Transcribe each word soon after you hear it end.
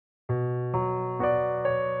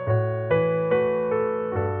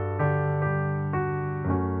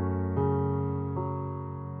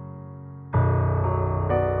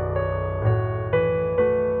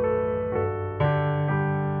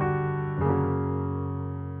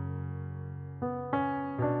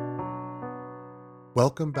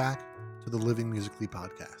Welcome back to the Living Musically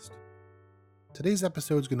podcast. Today's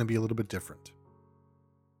episode is going to be a little bit different.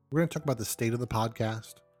 We're going to talk about the state of the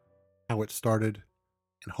podcast, how it started,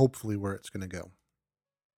 and hopefully where it's going to go.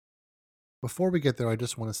 Before we get there, I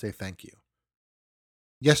just want to say thank you.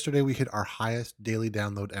 Yesterday, we hit our highest daily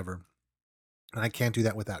download ever, and I can't do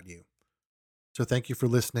that without you. So thank you for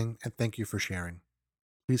listening, and thank you for sharing.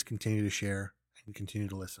 Please continue to share and continue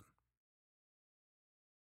to listen.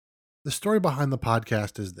 The story behind the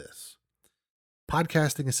podcast is this.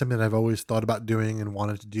 Podcasting is something that I've always thought about doing and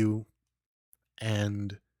wanted to do,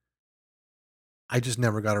 and I just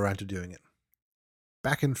never got around to doing it.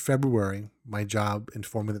 Back in February, my job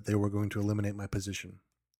informed me that they were going to eliminate my position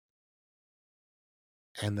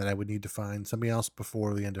and that I would need to find somebody else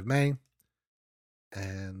before the end of May.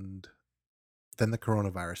 And then the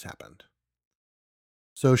coronavirus happened.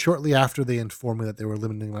 So shortly after they informed me that they were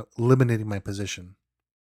eliminating my position,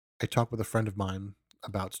 I talked with a friend of mine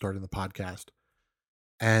about starting the podcast.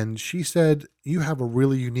 And she said, "You have a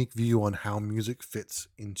really unique view on how music fits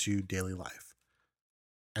into daily life.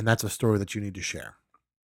 And that's a story that you need to share."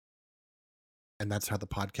 And that's how the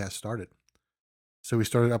podcast started. So we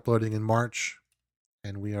started uploading in March,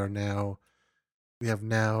 and we have now,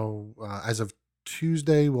 as of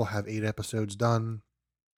Tuesday, we'll have 8 episodes done.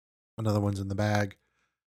 Another one's in the bag,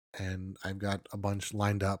 and I've got a bunch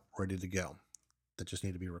lined up, ready to go, that just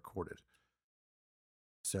need to be recorded.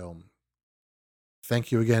 So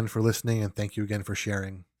thank you again for listening, and thank you again for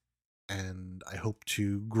sharing. And I hope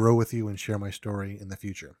to grow with you and share my story in the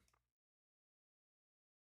future.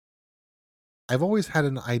 I've always had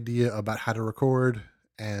an idea about how to record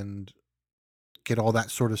and get all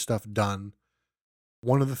that sort of stuff done.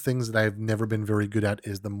 One of the things that I've never been very good at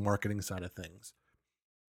is the marketing side of things.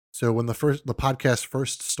 So when the podcast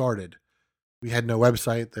first started, we had no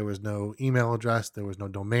website, there was no email address, there was no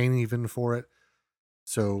domain even for it.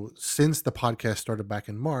 So since the podcast started back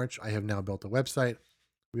in March, I have now built a website.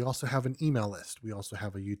 We also have an email list. We also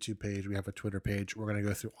have a YouTube page. We have a Twitter page. We're going to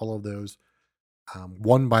go through all of those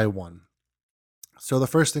one by one. So the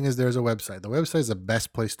first thing is there's a website. The website is the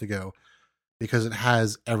best place to go because it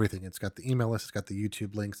has everything. It's got the email list, it's got the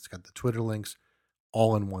YouTube links, it's got the Twitter links,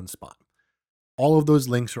 all in one spot. All of those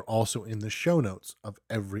links are also in the show notes of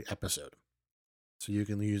every episode. So you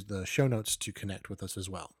can use the show notes to connect with us as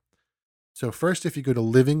well. So first, if you go to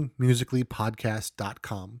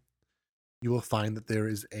livingmusicallypodcast.com, you will find that there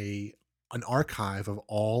is an archive of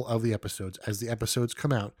all of the episodes as the episodes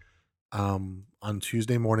come out on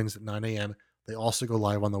Tuesday mornings at 9 a.m. They also go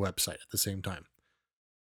live on the website at the same time.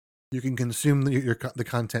 You can consume the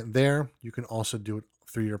content there. You can also do it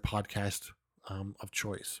through your podcast of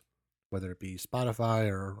choice, whether it be Spotify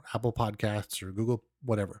or Apple Podcasts or Google,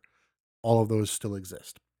 whatever. All of those still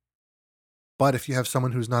exist. But if you have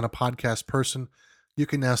someone who's not a podcast person, you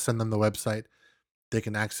can now send them the website. They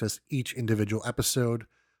can access each individual episode.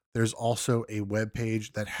 There's also a web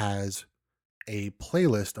page that has a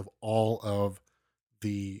playlist of all of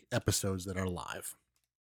the episodes that are live.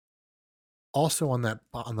 Also on the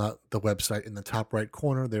website in the top right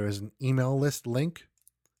corner, there is an email list link.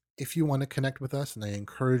 If you want to connect with us, and I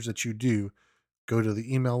encourage that you do, go to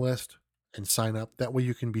the email list and sign up. That way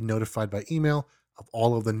you can be notified by email of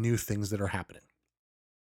all of the new things that are happening.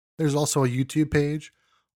 There's also a YouTube page.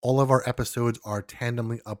 All of our episodes are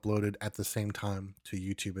tandemly uploaded at the same time to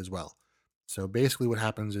YouTube as well. So basically what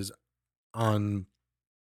happens is on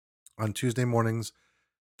Tuesday mornings,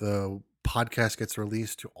 the podcast gets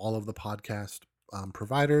released to all of the podcast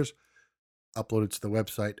providers, uploaded to the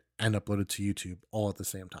website, and uploaded to YouTube all at the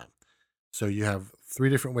same time. So you have 3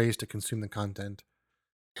 different ways to consume the content,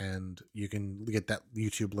 and you can get that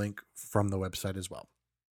YouTube link from the website as well.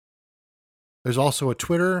 There's also a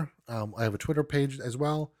Twitter. I have a Twitter page as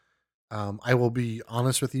well. I will be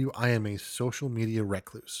honest with you. I am a social media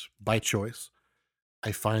recluse by choice.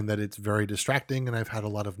 I find that it's very distracting, and I've had a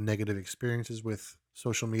lot of negative experiences with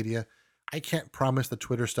social media. I can't promise the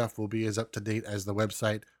Twitter stuff will be as up to date as the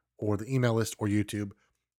website or the email list or YouTube,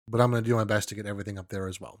 but I'm going to do my best to get everything up there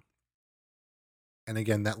as well. And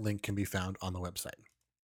again, that link can be found on the website.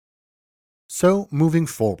 So moving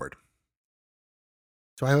forward.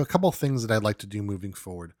 So I have a couple things that I'd like to do moving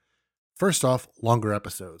forward. First off, longer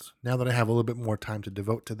episodes. Now that I have a little bit more time to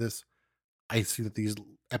devote to this, I see that these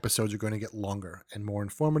episodes are going to get longer and more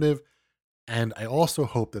informative. And I also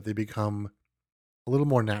hope that they become a little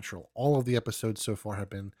more natural. All of the episodes so far have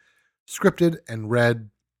been scripted and read,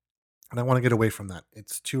 and I want to get away from that.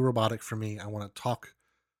 It's too robotic for me. I want to talk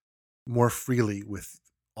more freely with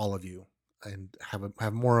all of you and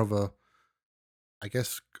have more of a, I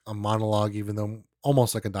guess, a monologue, even though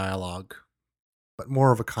almost like a dialogue, but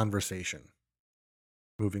more of a conversation.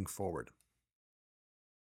 moving forward.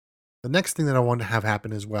 The next thing that I want to have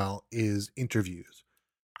happen as well is interviews.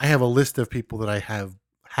 I have a list of people that I have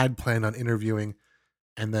had planned on interviewing,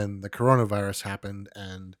 and then the coronavirus happened,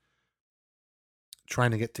 and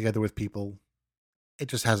trying to get together with people, it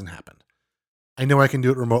just hasn't happened. I know I can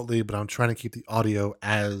do it remotely, but I'm trying to keep the audio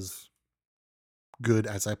as good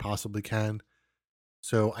as I possibly can.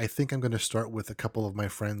 So I think I'm going to start with a couple of my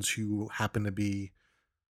friends who happen to be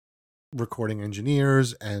recording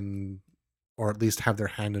engineers and or at least have their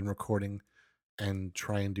hand in recording and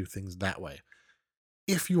try and do things that way.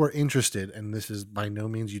 If you are interested, and this is by no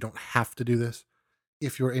means, you don't have to do this.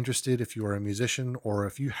 If you're interested, if you are a musician, or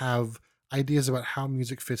if you have ideas about how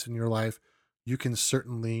music fits in your life, you can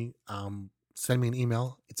certainly send me an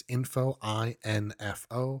email. It's info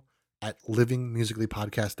at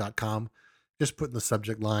livingmusicallypodcast.com. Just put in the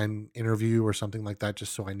subject line interview or something like that,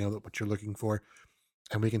 just so I know that what you're looking for.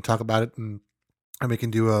 And we can talk about it, and we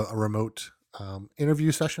can do a remote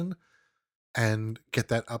interview session and get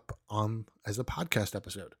that up on as a podcast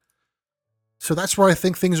episode. So that's where I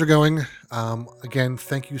think things are going. Again,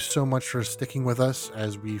 thank you so much for sticking with us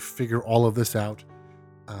as we figure all of this out.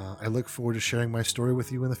 I look forward to sharing my story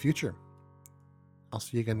with you in the future. I'll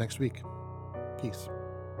see you again next week. Peace.